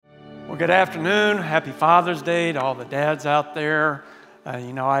Well, good afternoon. Happy Father's Day to all the dads out there.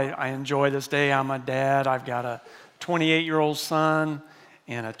 I enjoy this day. I'm a dad. I've got a 28-year-old son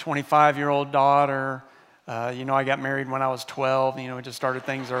and a 25-year-old daughter. I got married when I was 12. We just started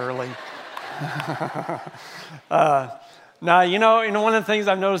things early. Now, one of the things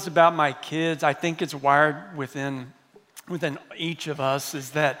I've noticed about my kids, I think it's wired within each of us,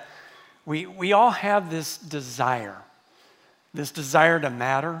 is that we all have this desire to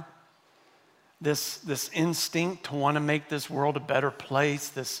matter, this instinct to want to make this world a better place,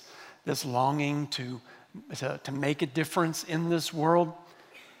 this longing to make a difference in this world.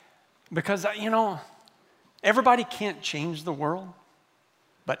 Because, everybody can't change the world,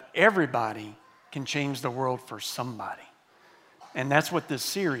 but everybody can change the world for somebody. And that's what this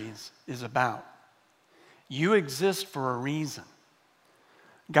series is about. You exist for a reason.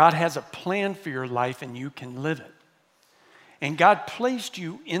 God has a plan for your life and you can live it. And God placed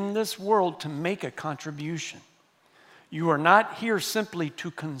you in this world to make a contribution. You are not here simply to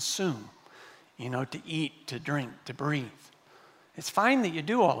consume, to eat, to drink, to breathe. It's fine that you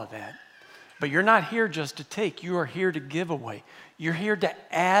do all of that, but you're not here just to take. You are here to give away. You're here to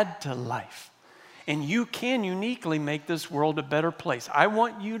add to life. And you can uniquely make this world a better place. I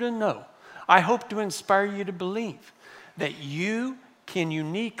want you to know, I hope to inspire you to believe that you can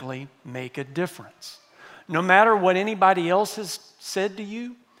uniquely make a difference. No matter what anybody else has said to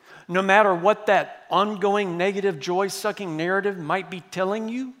you, no matter what that ongoing negative joy-sucking narrative might be telling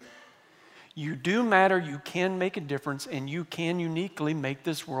you, you do matter, you can make a difference, and you can uniquely make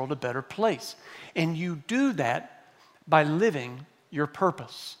this world a better place. And you do that by living your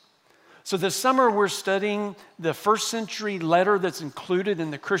purpose. So this summer we're studying the first century letter that's included in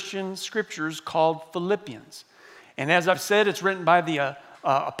the Christian scriptures called Philippians. And as I've said, it's written by the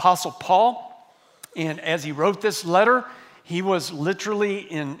Apostle Paul. And as he wrote this letter, he was literally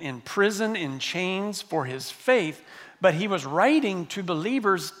in prison, in chains for his faith. But he was writing to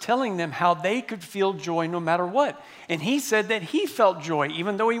believers, telling them how they could feel joy no matter what. And he said that he felt joy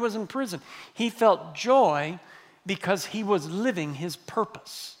even though he was in prison. He felt joy because he was living his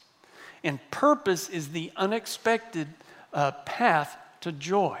purpose. And purpose is the unexpected path to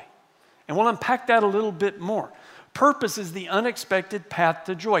joy. And we'll unpack that a little bit more. Purpose is the unexpected path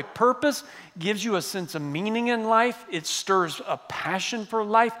to joy. Purpose gives you a sense of meaning in life. It stirs a passion for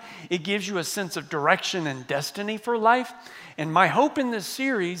life. It gives you a sense of direction and destiny for life. And my hope in this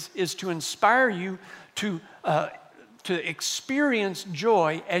series is to inspire you to experience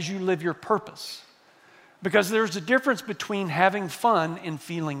joy as you live your purpose. Because there's a difference between having fun and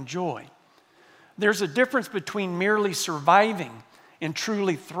feeling joy. There's a difference between merely surviving and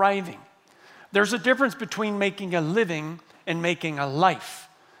truly thriving. There's a difference between making a living and making a life.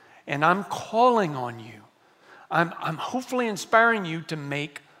 And I'm calling on you. I'm hopefully inspiring you to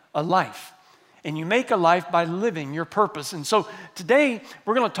make a life. And you make a life by living your purpose. And so today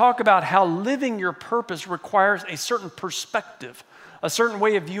we're going to talk about how living your purpose requires a certain perspective, a certain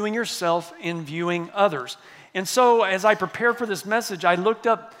way of viewing yourself and viewing others. And so as I prepared for this message, I looked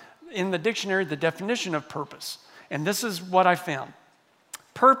up in the dictionary the definition of purpose. And this is what I found.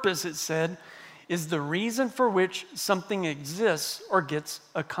 Purpose, it said, is the reason for which something exists or gets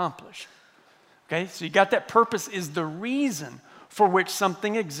accomplished. Okay, so you got that. Purpose is the reason for which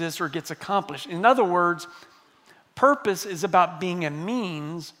something exists or gets accomplished. In other words, purpose is about being a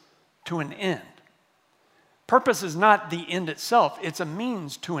means to an end. Purpose is not the end itself, it's a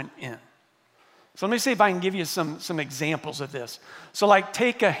means to an end. So let me see if I can give you some examples of this. So like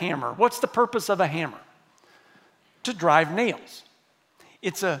take a hammer. What's the purpose of a hammer? To drive nails.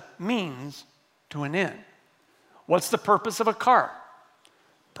 It's a means to an end. What's the purpose of a car?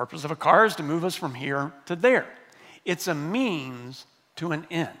 The purpose of a car is to move us from here to there. It's a means to an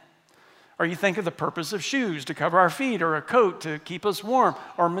end. Or you think of the purpose of shoes, to cover our feet, or a coat to keep us warm,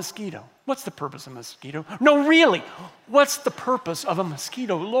 or a mosquito. What's the purpose of a mosquito? No, really, what's the purpose of a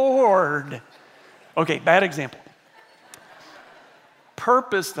mosquito? Lord. Okay, bad example.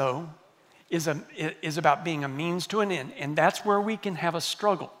 Purpose, though, is about being a means to an end, and that's where we can have a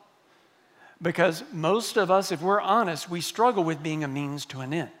struggle. Because most of us, if we're honest, we struggle with being a means to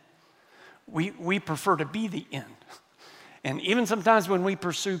an end. We prefer to be the end. And even sometimes when we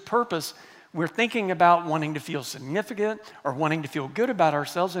pursue purpose, we're thinking about wanting to feel significant or wanting to feel good about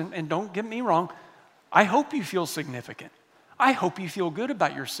ourselves. And don't get me wrong, I hope you feel significant. I hope you feel good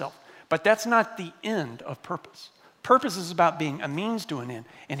about yourself. But that's not the end of purpose. Purpose is about being a means to an end.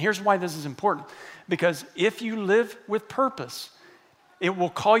 And here's why this is important. Because if you live with purpose, it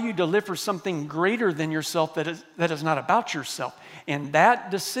will call you to live for something greater than yourself that is not about yourself. And that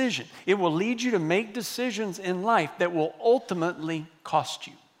decision, it will lead you to make decisions in life that will ultimately cost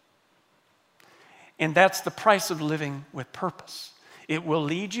you. And that's the price of living with purpose. It will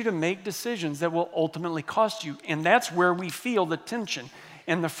lead you to make decisions that will ultimately cost you. And that's where we feel the tension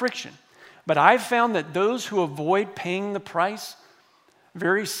and the friction. But I've found that those who avoid paying the price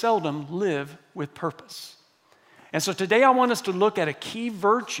very seldom live with purpose. And so today I want us to look at a key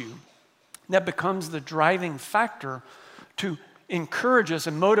virtue that becomes the driving factor to encourage us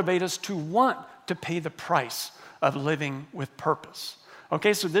and motivate us to want to pay the price of living with purpose.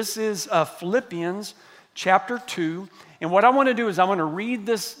 Okay, so this is Philippians chapter 2. And what I want to do is I want to read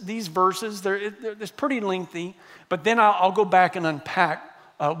these verses. It's pretty lengthy, but then I'll go back and unpack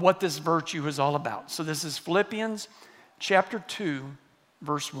what this virtue is all about. So this is Philippians chapter 2,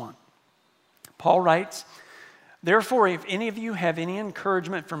 verse 1. Paul writes, "Therefore, if any of you have any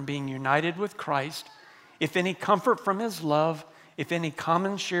encouragement from being united with Christ, if any comfort from his love, if any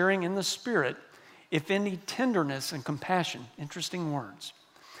common sharing in the Spirit, if any tenderness and compassion," interesting words,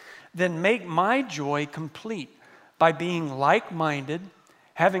 "then make my joy complete by being like-minded,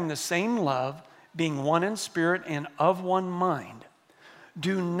 having the same love, being one in spirit and of one mind.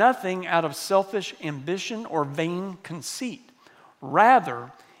 Do nothing out of selfish ambition or vain conceit.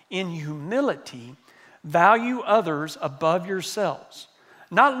 Rather, in humility, value others above yourselves,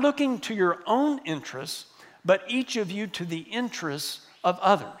 not looking to your own interests, but each of you to the interests of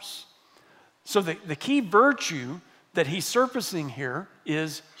others." So the key virtue that he's surfacing here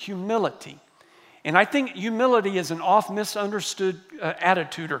is humility. And I think humility is an oft misunderstood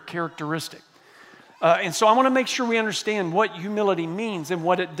attitude or characteristic. And so I want to make sure we understand what humility means and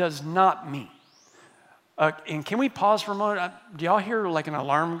what it does not mean. And can we pause for a moment? Do y'all hear like an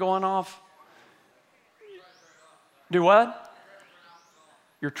alarm going off? Do what?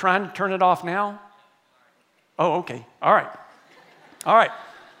 You're trying to turn it off now? Oh, okay. All right. All right.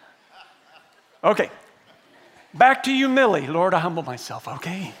 Okay. Back to humility. Lord, I humble myself,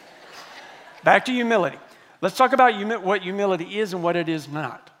 okay? Back to humility. Let's talk about what humility is and what it is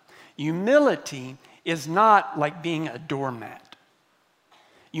not. Humility is not like being a doormat.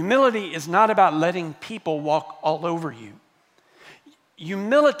 Humility is not about letting people walk all over you.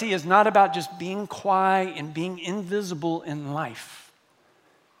 Humility is not about just being quiet and being invisible in life.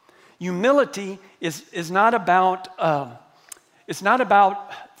 Humility is not about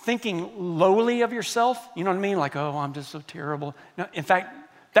thinking lowly of yourself. You know what I mean? Like, oh, I'm just so terrible. No, in fact,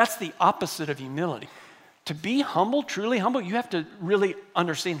 that's the opposite of humility. To be humble, truly humble, you have to really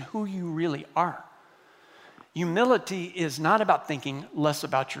understand who you really are. Humility is not about thinking less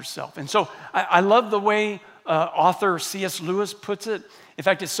about yourself. And so I love the way author C.S. Lewis puts it. In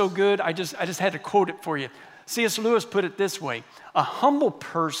fact, it's so good, I just had to quote it for you. C.S. Lewis put it this way: "A humble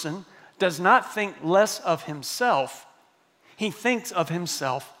person does not think less of himself, he thinks of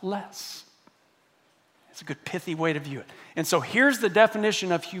himself less." It's a good pithy way to view it. And so here's the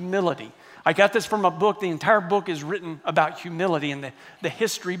definition of humility. I got this from a book. The entire book is written about humility and the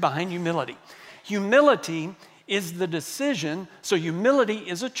history behind humility. Humility is the decision, so humility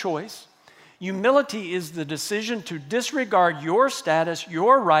is a choice. Humility is the decision to disregard your status,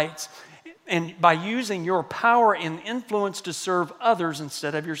 your rights, and by using your power and influence to serve others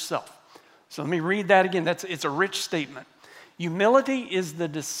instead of yourself. So let me read that again. It's a rich statement. Humility is the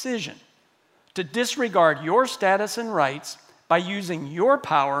decision to disregard your status and rights by using your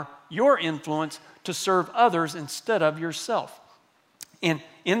power, your influence to serve others instead of yourself. And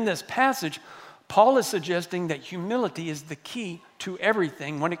in this passage, Paul is suggesting that humility is the key to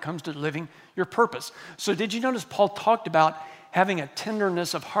everything when it comes to living your purpose. So did you notice Paul talked about having a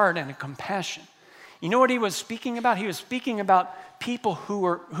tenderness of heart and a compassion? You know what he was speaking about? He was speaking about people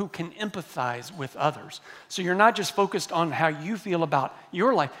who can empathize with others. So you're not just focused on how you feel about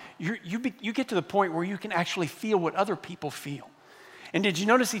your life. You get to the point where you can actually feel what other people feel. And did you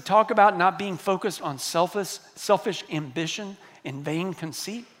notice he talked about not being focused on selfish ambition and vain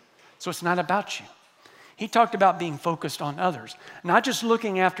conceit? So it's not about you. He talked about being focused on others, not just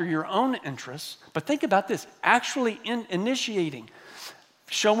looking after your own interests, but think about this, actually initiating,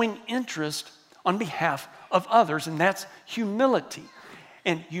 showing interest on behalf of others, and that's humility.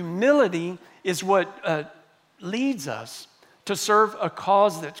 And humility is what leads us to serve a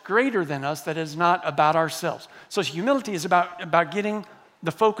cause that's greater than us, that is not about ourselves. So humility is about getting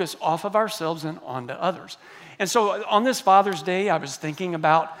the focus off of ourselves and onto others. And so on this Father's Day, I was thinking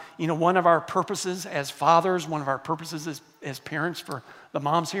about, one of our purposes as fathers, one of our purposes as parents for the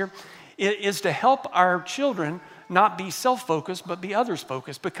moms here, is to help our children not be self-focused, but be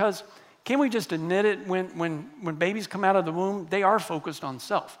others-focused. Because can we just admit it, when babies come out of the womb, they are focused on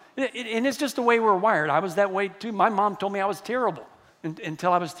self. And it's just the way we're wired. I was that way too. My mom told me I was terrible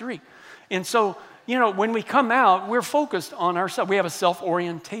until I was 3. And so, when we come out, we're focused on ourselves. We have a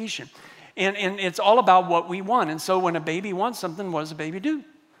self-orientation. And it's all about what we want. And so when a baby wants something, what does a baby do?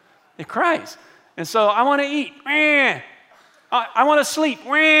 It cries. And so I want to eat. I want to sleep.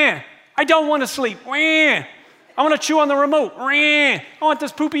 I don't want to sleep. I want to chew on the remote. I want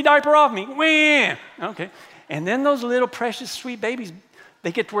this poopy diaper off me. Okay. And then those little precious sweet babies,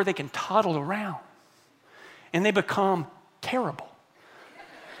 they get to where they can toddle around. And they become terrible.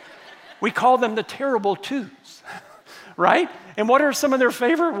 We call them the terrible twos, right? And what are some of their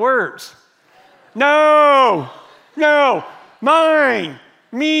favorite words? No, mine,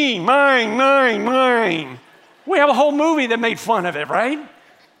 me, mine. We have a whole movie that made fun of it, right?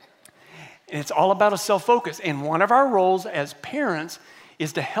 And it's all about a self-focus. And one of our roles as parents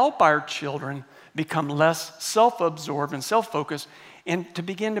is to help our children become less self-absorbed and self-focused and to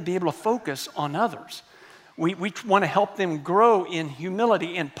begin to be able to focus on others. We want to help them grow in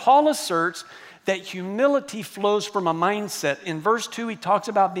humility. And Paul asserts that humility flows from a mindset. In verse 2, he talks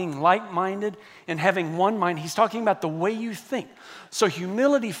about being like-minded and having one mind. He's talking about the way you think. So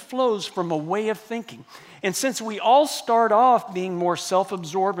humility flows from a way of thinking. And since we all start off being more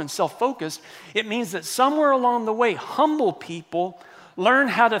self-absorbed and self-focused, it means that somewhere along the way, humble people learn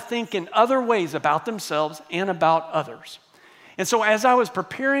how to think in other ways about themselves and about others. And so as I was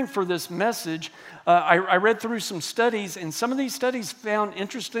preparing for this message, I read through some studies, and some of these studies found,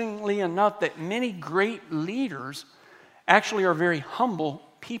 interestingly enough, that many great leaders actually are very humble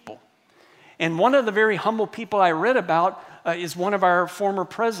people. And one of the very humble people I read about is one of our former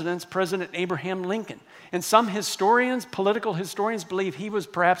presidents, President Abraham Lincoln. And some historians, political historians, believe he was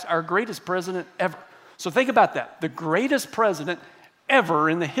perhaps our greatest president ever. So think about that, the greatest president ever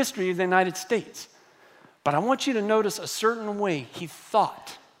in the history of the United States. But I want you to notice a certain way he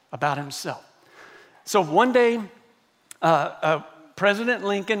thought about himself. So one day, President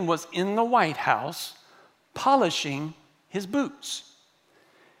Lincoln was in the White House polishing his boots.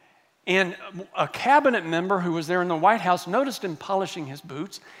 And a cabinet member who was there in the White House noticed him polishing his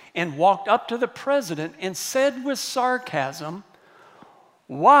boots and walked up to the president and said with sarcasm,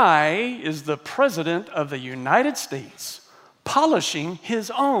 "Why is the President of the United States polishing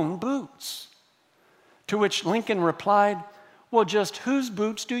his own boots?" To which Lincoln replied, "Well, just whose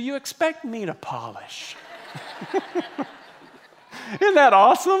boots do you expect me to polish?" Isn't that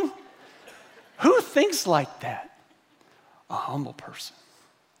awesome? Who thinks like that? A humble person.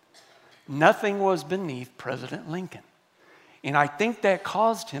 Nothing was beneath President Lincoln. And I think that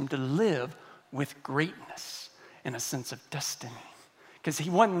caused him to live with greatness and a sense of destiny. Because he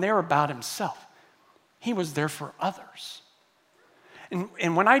wasn't there about himself. He was there for others.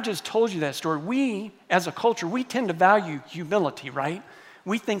 And when I just told you that story, we, as a culture, we tend to value humility, right?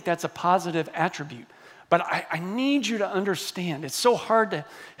 We think that's a positive attribute. But I need you to understand, it's so hard to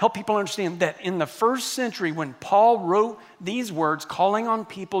help people understand that in the first century, when Paul wrote these words, calling on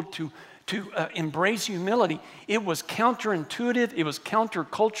people to embrace humility, it was counterintuitive, it was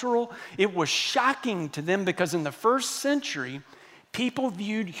countercultural, it was shocking to them because in the first century, people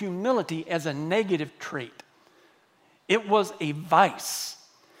viewed humility as a negative trait. It was a vice.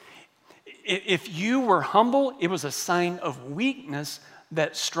 If you were humble, it was a sign of weakness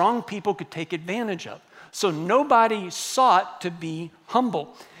that strong people could take advantage of. So nobody sought to be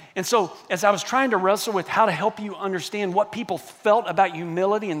humble. And so as I was trying to wrestle with how to help you understand what people felt about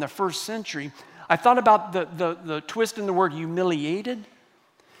humility in the first century, I thought about the twist in the word humiliated.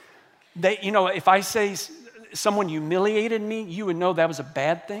 If I say someone humiliated me, you would know that was a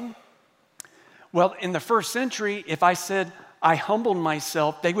bad thing. Well, in the first century, if I said I humbled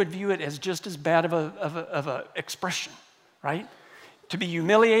myself, they would view it as just as bad of a expression, right? To be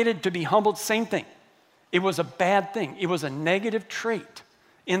humiliated, to be humbled, same thing. It was a bad thing. It was a negative trait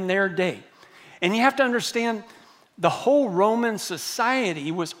in their day. And you have to understand, the whole Roman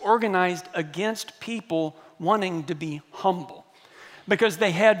society was organized against people wanting to be humble because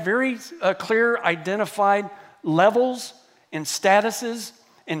they had very clear identified levels and statuses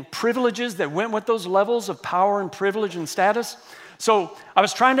and privileges that went with those levels of power and privilege and status. So I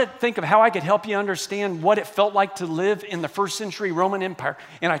was trying to think of how I could help you understand what it felt like to live in the first century Roman Empire,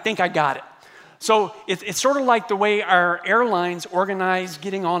 and I think I got it. So it's sort of like the way our airlines organize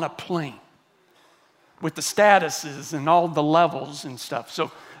getting on a plane with the statuses and all the levels and stuff.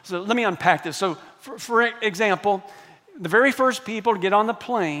 So let me unpack this. So for example, the very first people to get on the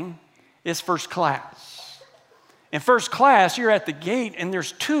plane is first class. In first class, you're at the gate, and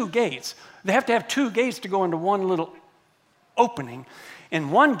there's two gates. They have to have two gates to go into one little opening,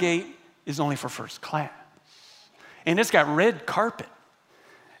 and one gate is only for first class. And it's got red carpet.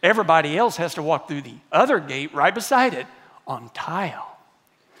 Everybody else has to walk through the other gate right beside it on tile.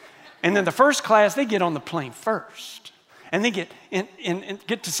 And then the first class, they get on the plane first. And they get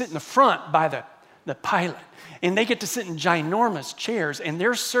to sit in the front by the pilot. And they get to sit in ginormous chairs, and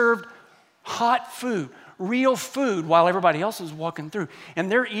they're served hot food, real food, while everybody else is walking through.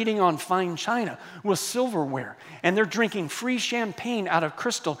 And they're eating on fine china with silverware. And they're drinking free champagne out of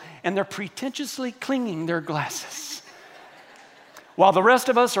crystal, and they're pretentiously cleaning their glasses. While the rest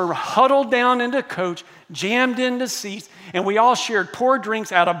of us are huddled down into coach, jammed into seats, and we all shared poured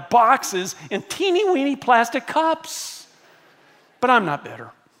drinks out of boxes and teeny-weeny plastic cups. But I'm not bitter.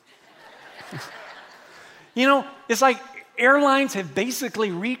 You know, it's like airlines have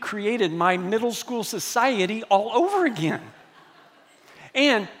basically recreated my middle school society all over again.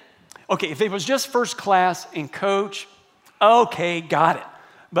 And, okay, if it was just first class and coach, okay, got it.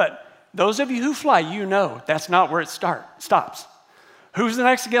 But those of you who fly, you know that's not where it stops. Who's the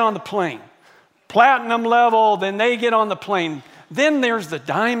next to get on the plane? Platinum level, then they get on the plane. Then there's the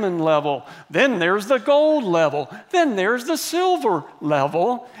diamond level. Then there's the gold level. Then there's the silver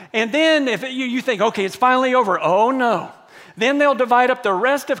level. And then if you think, okay, it's finally over. Oh, no. Then they'll divide up the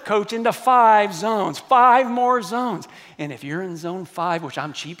rest of coach into 5 zones, 5 more zones. And if you're in zone 5, which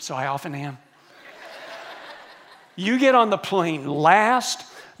I'm cheap, so I often am, you get on the plane last.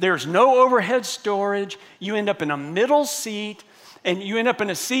 There's no overhead storage. You end up in a middle seat. And you end up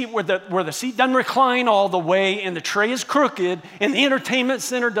in a seat where the seat doesn't recline all the way, and the tray is crooked, and the entertainment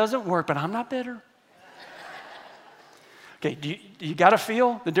center doesn't work, but I'm not bitter. Okay, do you got to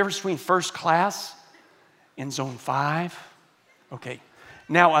feel the difference between first class and zone 5? Okay,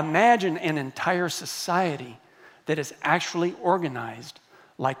 now imagine an entire society that is actually organized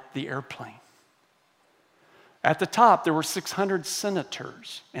like the airplane. At the top, there were 600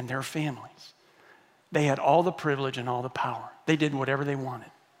 senators and their families. They had all the privilege and all the power. They did whatever they wanted.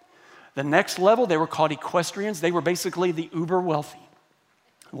 The next level, they were called equestrians. They were basically the uber wealthy.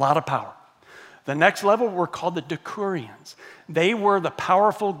 A lot of power. The next level were called the decurions. They were the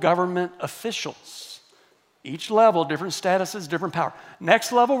powerful government officials. Each level, different statuses, different power.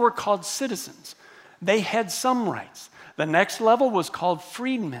 Next level were called citizens. They had some rights. The next level was called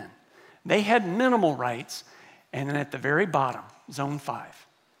freedmen. They had minimal rights. And then at the very bottom, zone 5,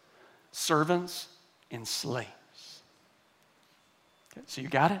 servants and slaves. Okay, so you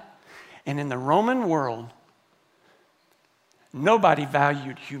got it? And in the Roman world, nobody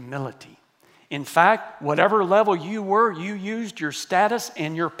valued humility. In fact, whatever level you were, you used your status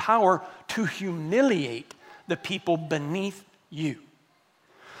and your power to humiliate the people beneath you.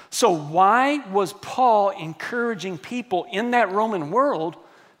 So why was Paul encouraging people in that Roman world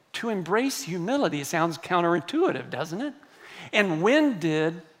to embrace humility? It sounds counterintuitive, doesn't it? And when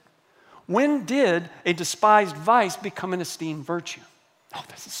did a despised vice become an esteemed virtue? Oh,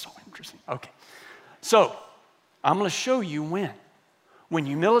 this is so interesting. Okay. So, I'm going to show you when. When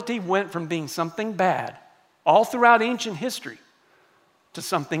humility went from being something bad all throughout ancient history to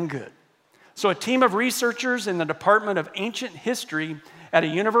something good. So, a team of researchers in the Department of Ancient History at a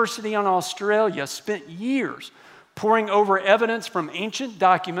university in Australia spent years poring over evidence from ancient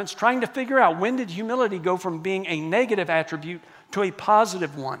documents, trying to figure out when did humility go from being a negative attribute to a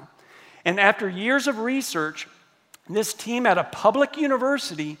positive one. And after years of research, this team at a public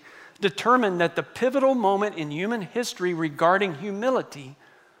university determined that the pivotal moment in human history regarding humility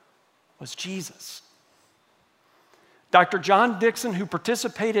was Jesus. Dr. John Dixon, who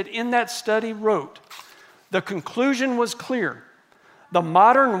participated in that study, wrote, "The conclusion was clear. The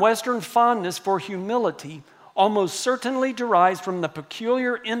modern Western fondness for humility almost certainly derives from the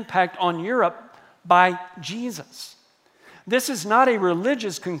peculiar impact on Europe by Jesus. This is not a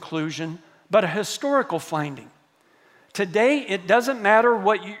religious conclusion, but a historical finding. Today, it doesn't matter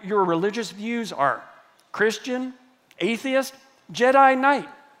what your religious views are, Christian, atheist, Jedi Knight.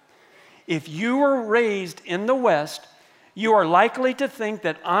 If you were raised in the West, you are likely to think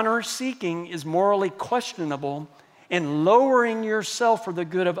that honor-seeking is morally questionable and lowering yourself for the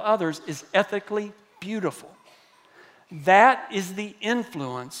good of others is ethically beautiful. That is the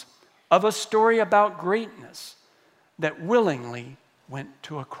influence of a story about greatness that willingly went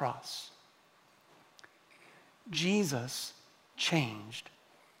to a cross." Jesus changed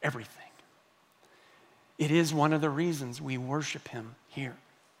everything. It is one of the reasons we worship him here.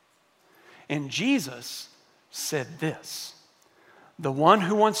 And Jesus said this, "The one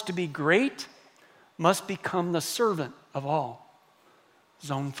who wants to be great must become the servant of all."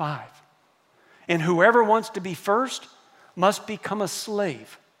 Zone 5. "And whoever wants to be first must become a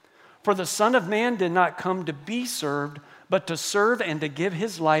slave. For the Son of Man did not come to be served, but to serve and to give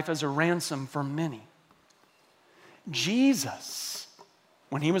his life as a ransom for many." Jesus,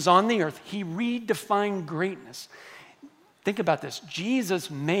 when he was on the earth, he redefined greatness. Think about this. Jesus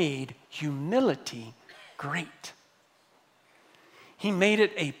made humility great. He made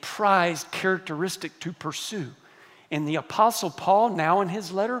it a prized characteristic to pursue. And the Apostle Paul, now in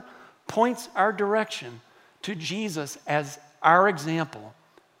his letter, points our direction to Jesus as our example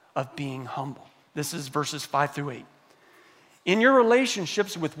of being humble. This is verses 5 through 8. In your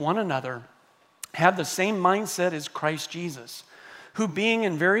relationships with one another, have the same mindset as Christ Jesus, who being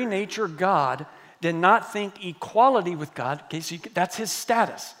in very nature God, did not think equality with God, okay, so that's his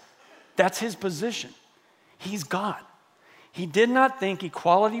status, that's his position. He's God. He did not think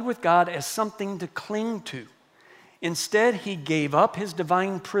equality with God as something to cling to. Instead, he gave up his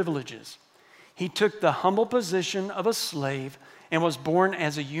divine privileges. He took the humble position of a slave and was born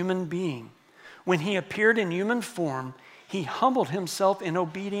as a human being. When he appeared in human form, he humbled himself in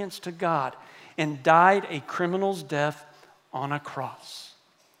obedience to God and died a criminal's death on a cross.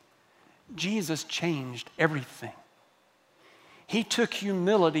 Jesus changed everything. He took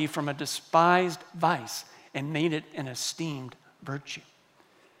humility from a despised vice and made it an esteemed virtue.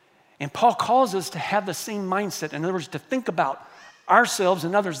 And Paul calls us to have the same mindset. In other words, to think about ourselves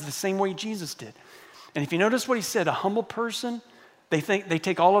and others the same way Jesus did. And if you notice what he said, a humble person, they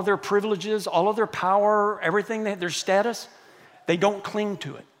take all of their privileges, all of their power, everything, their status, they don't cling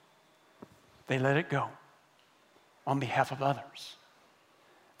to it. They let it go on behalf of others.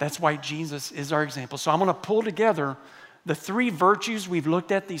 That's why Jesus is our example. So I'm going to pull together the three virtues we've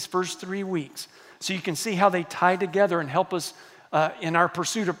looked at these first 3 weeks so you can see how they tie together and help us in our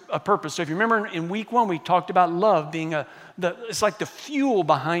pursuit of purpose. So if you remember in week 1, we talked about love being it's like the fuel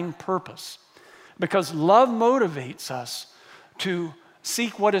behind purpose, because love motivates us to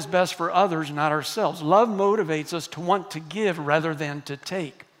seek what is best for others, not ourselves. Love motivates us to want to give rather than to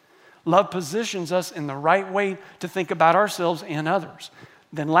take. Love positions us in the right way to think about ourselves and others.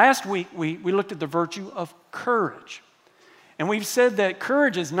 Then last week, we looked at the virtue of courage. And we've said that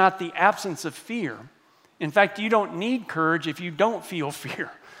courage is not the absence of fear. In fact, you don't need courage if you don't feel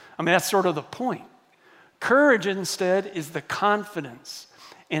fear. I mean, that's sort of the point. Courage instead is the confidence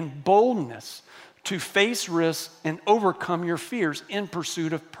and boldness to face risks and overcome your fears in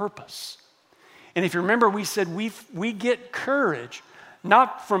pursuit of purpose. And if you remember, we said we get courage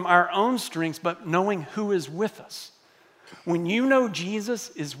not from our own strengths, but knowing who is with us. When you know Jesus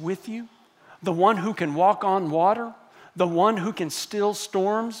is with you, the one who can walk on water, the one who can still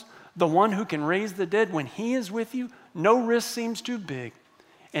storms, the one who can raise the dead, when he is with you, no risk seems too big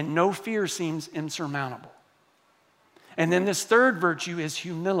and no fear seems insurmountable. And then this third virtue is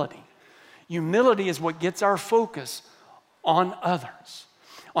humility. Humility is what gets our focus on others,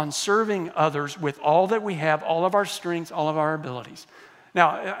 on serving others with all that we have, all of our strengths, all of our abilities. Now,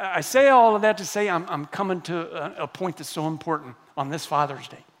 I say all of that to say I'm coming to a point that's so important on this Father's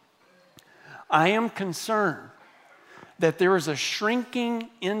Day. I am concerned that there is a shrinking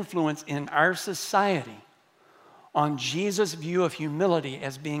influence in our society on Jesus' view of humility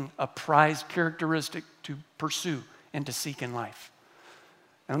as being a prized characteristic to pursue and to seek in life.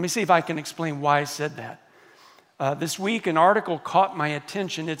 And let me see if I can explain why I said that. This week, an article caught my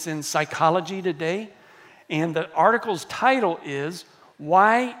attention. It's in Psychology Today, and the article's title is,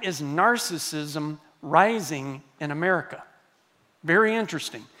 "Why is Narcissism Rising in America?" Very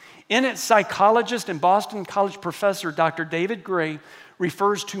interesting. In it, psychologist and Boston College professor Dr. David Gray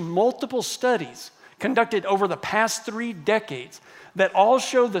refers to multiple studies conducted over the past 3 decades that all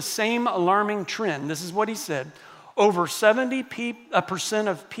show the same alarming trend. This is what he said. Over 70%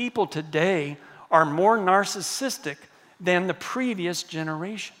 of people today are more narcissistic than the previous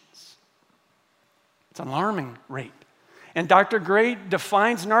generations. It's an alarming rate. And Dr. Gray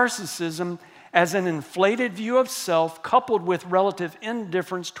defines narcissism as an inflated view of self coupled with relative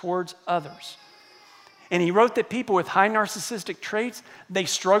indifference towards others. And he wrote that people with high narcissistic traits, they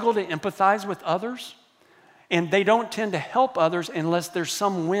struggle to empathize with others, and they don't tend to help others unless there's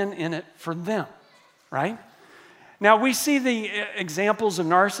some win in it for them, right? Now, we see the examples of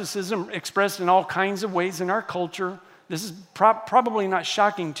narcissism expressed in all kinds of ways in our culture. This is probably not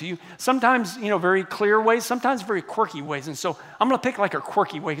shocking to you. Sometimes, very clear ways, sometimes very quirky ways. And so I'm going to pick like a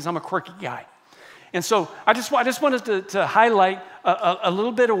quirky way because I'm a quirky guy. And so I just wanted to highlight a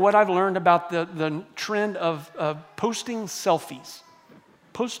little bit of what I've learned about the trend of posting selfies.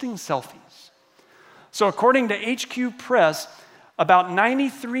 Posting selfies. So according to HQ Press, about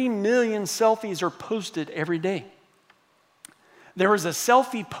 93 million selfies are posted every day. There is a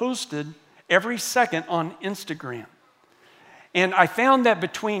selfie posted every second on Instagram. And I found that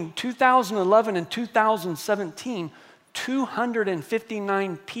between 2011 and 2017,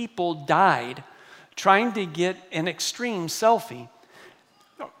 259 people died trying to get an extreme selfie.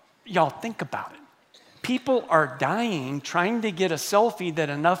 Y'all think about it. People are dying trying to get a selfie that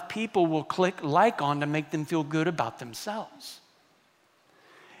enough people will click like on to make them feel good about themselves.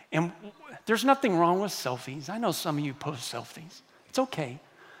 And there's nothing wrong with selfies. I know some of you post selfies. It's okay.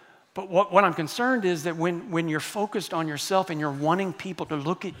 But what I'm concerned is that when you're focused on yourself and you're wanting people to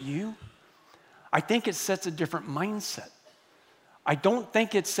look at you, I think it sets a different mindset. I don't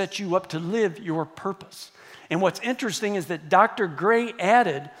think it sets you up to live your purpose. And what's interesting is that Dr. Gray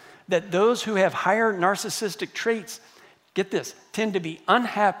added that those who have higher narcissistic traits, get this, tend to be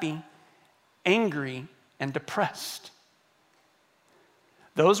unhappy, angry, and depressed.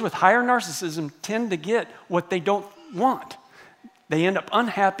 Those with higher narcissism tend to get what they don't want. They end up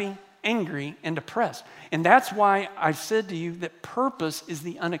unhappy, angry, and depressed. And that's why I said to you that purpose is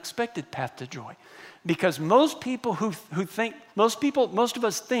the unexpected path to joy. Because most people most of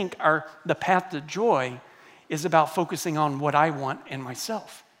us think the path to joy is about focusing on what I want and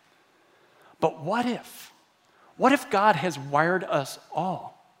myself. But what if? What if God has wired us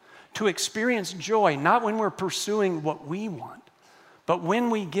all to experience joy, not when we're pursuing what we want, but when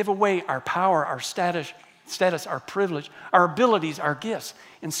we give away our power, our status, our privilege, our abilities, our gifts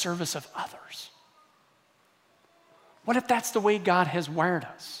in service of others? What if that's the way God has wired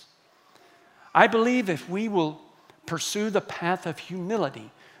us? I believe if we will pursue the path of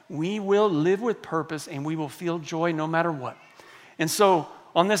humility, we will live with purpose and we will feel joy no matter what. And so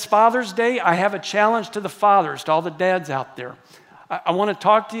on this Father's Day, I have a challenge to the fathers, to all the dads out there. I want to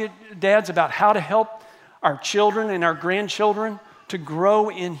talk to you, dads, about how to help our children and our grandchildren to grow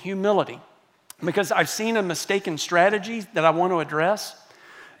in humility. Because I've seen a mistaken strategy that I want to address.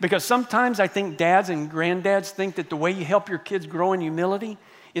 Because sometimes I think dads and granddads think that the way you help your kids grow in humility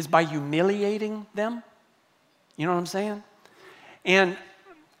is by humiliating them. You know what I'm saying? And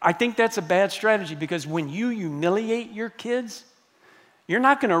I think that's a bad strategy, because when you humiliate your kids, you're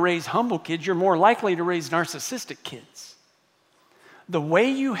not going to raise humble kids. You're more likely to raise narcissistic kids. The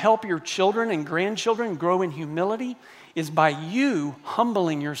way you help your children and grandchildren grow in humility is by you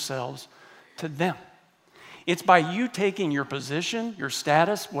humbling yourselves to them. It's by you taking your position, your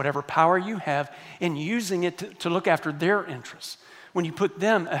status, whatever power you have, and using it to look after their interests. When you put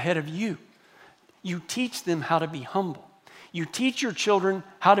them ahead of you, you teach them how to be humble. You teach your children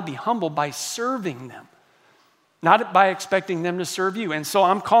how to be humble by serving them, not by expecting them to serve you. And so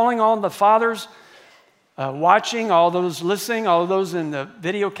I'm calling on the fathers watching, all those listening, all those in the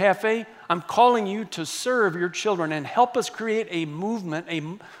video cafe. I'm calling you to serve your children and help us create a movement,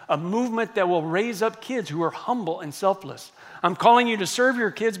 a movement that will raise up kids who are humble and selfless. I'm calling you to serve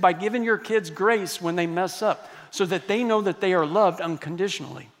your kids by giving your kids grace when they mess up, so that they know that they are loved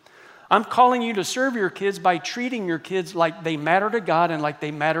unconditionally. I'm calling you to serve your kids by treating your kids like they matter to God and like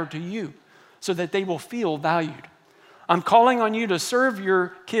they matter to you, so that they will feel valued. I'm calling on you to serve your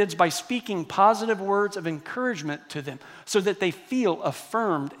kids by speaking positive words of encouragement to them, so that they feel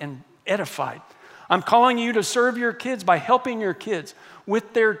affirmed and edified. I'm calling you to serve your kids by helping your kids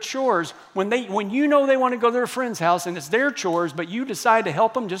with their chores when you know they want to go to their friend's house and it's their chores, but you decide to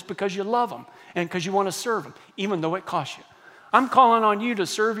help them just because you love them and because you want to serve them, even though it costs you. I'm calling on you to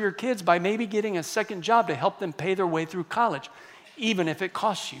serve your kids by maybe getting a second job to help them pay their way through college, even if it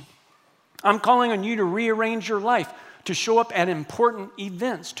costs you. I'm calling on you to rearrange your life to show up at important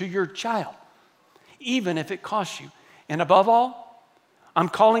events to your child, even if it costs you. And above all, I'm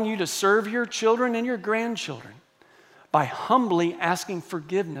calling you to serve your children and your grandchildren by humbly asking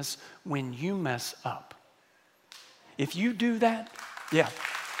forgiveness when you mess up. If you do that, yeah.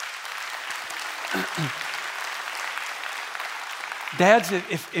 Dads,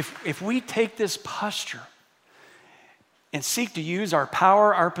 if we take this posture and seek to use our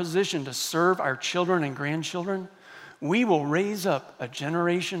power, our position to serve our children and grandchildren, we will raise up a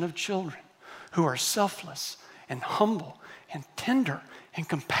generation of children who are selfless and humble and tender and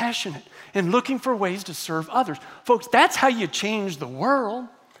compassionate and looking for ways to serve others. Folks, that's how you change the world.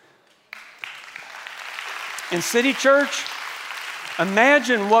 In City Church,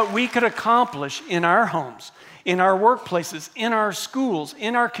 imagine what we could accomplish in our homes, in our workplaces, in our schools,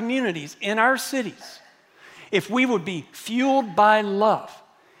 in our communities, in our cities, if we would be fueled by love,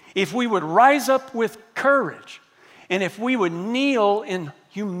 if we would rise up with courage, and if we would kneel in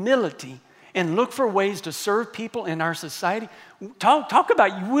humility and look for ways to serve people in our society. Talk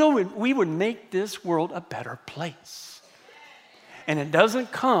about we would make this world a better place. And it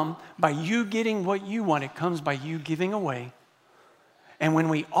doesn't come by you getting what you want. It comes by you giving away. And when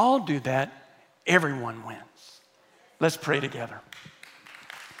we all do that, everyone wins. Let's pray together.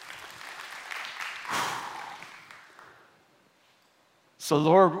 So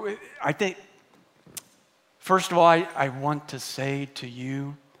Lord, I think, first of all, I want to say to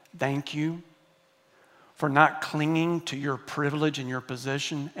you, thank you for not clinging to your privilege and your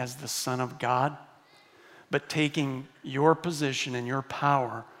position as the Son of God, but taking your position and your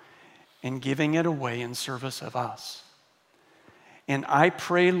power and giving it away in service of us. And I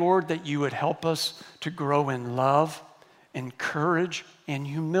pray, Lord, that you would help us to grow in love and courage and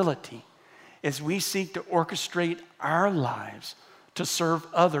humility as we seek to orchestrate our lives to serve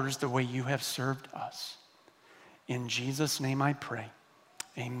others the way you have served us. In Jesus' name I pray.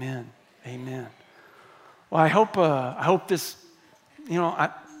 Amen. Amen. Well, I hope this, I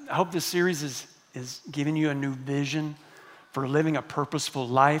hope this series is giving you a new vision for living a purposeful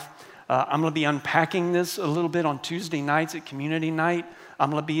life. I'm going to be unpacking this a little bit on Tuesday nights at community night. I'm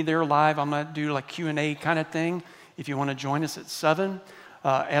going to be there live. I'm going to do like Q&A kind of thing if you want to join us at 7.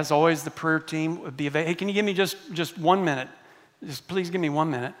 As always, the prayer team would be available. Hey, can you give me just 1 minute? Just please give me 1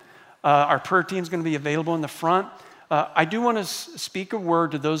 minute. Our prayer team is going to be available in the front. I do want to speak a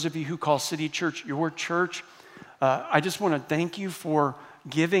word to those of you who call City Church your church. I just want to thank you for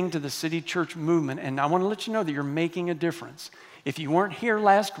giving to the City Church movement, and I want to let you know that you're making a difference. If you weren't here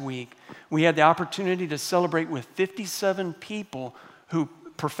last week, we had the opportunity to celebrate with 57 people who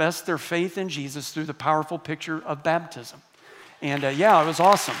professed their faith in Jesus through the powerful picture of baptism. And it was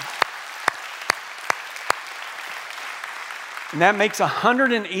awesome. And that makes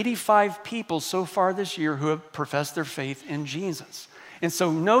 185 people so far this year who have professed their faith in Jesus. And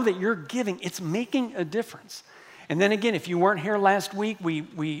so know that you're giving, it's making a difference. And then again, if you weren't here last week,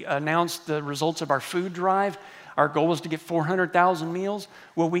 we announced the results of our food drive. Our goal was to get 400,000 meals.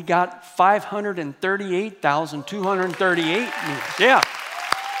 Well, we got 538,238 meals. Yeah.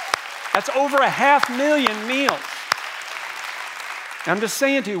 That's over 500,000 meals. And I'm just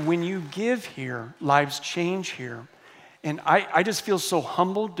saying to you, when you give here, lives change here. And I just feel so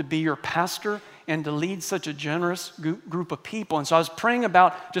humbled to be your pastor and to lead such a generous group of people. And so I was praying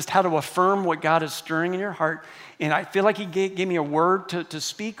about just how to affirm what God is stirring in your heart. And I feel like he gave me a word to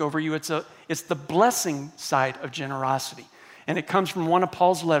speak over you. It's the blessing side of generosity. And it comes from one of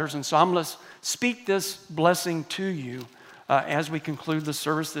Paul's letters. And so I'm going to speak this blessing to you as we conclude the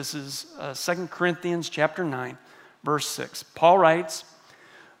service. This is 2 Corinthians chapter 9, verse 6. Paul writes,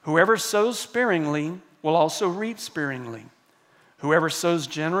 "Whoever sows sparingly will also reap sparingly. Whoever sows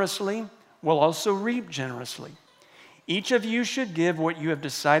generously will also reap generously. Each of you should give what you have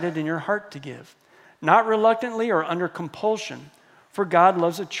decided in your heart to give, not reluctantly or under compulsion, for God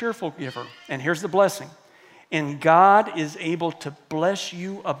loves a cheerful giver." And here's the blessing. "And God is able to bless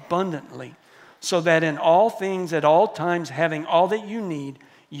you abundantly, so that in all things at all times, having all that you need,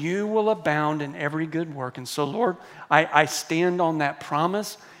 you will abound in every good work." And so, Lord, I stand on that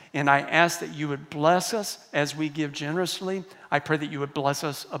promise. And I ask that you would bless us as we give generously. I pray that you would bless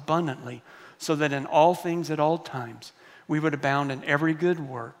us abundantly, so that in all things at all times, we would abound in every good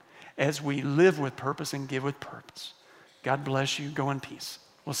work as we live with purpose and give with purpose. God bless you. Go in peace.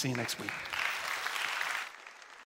 We'll see you next week.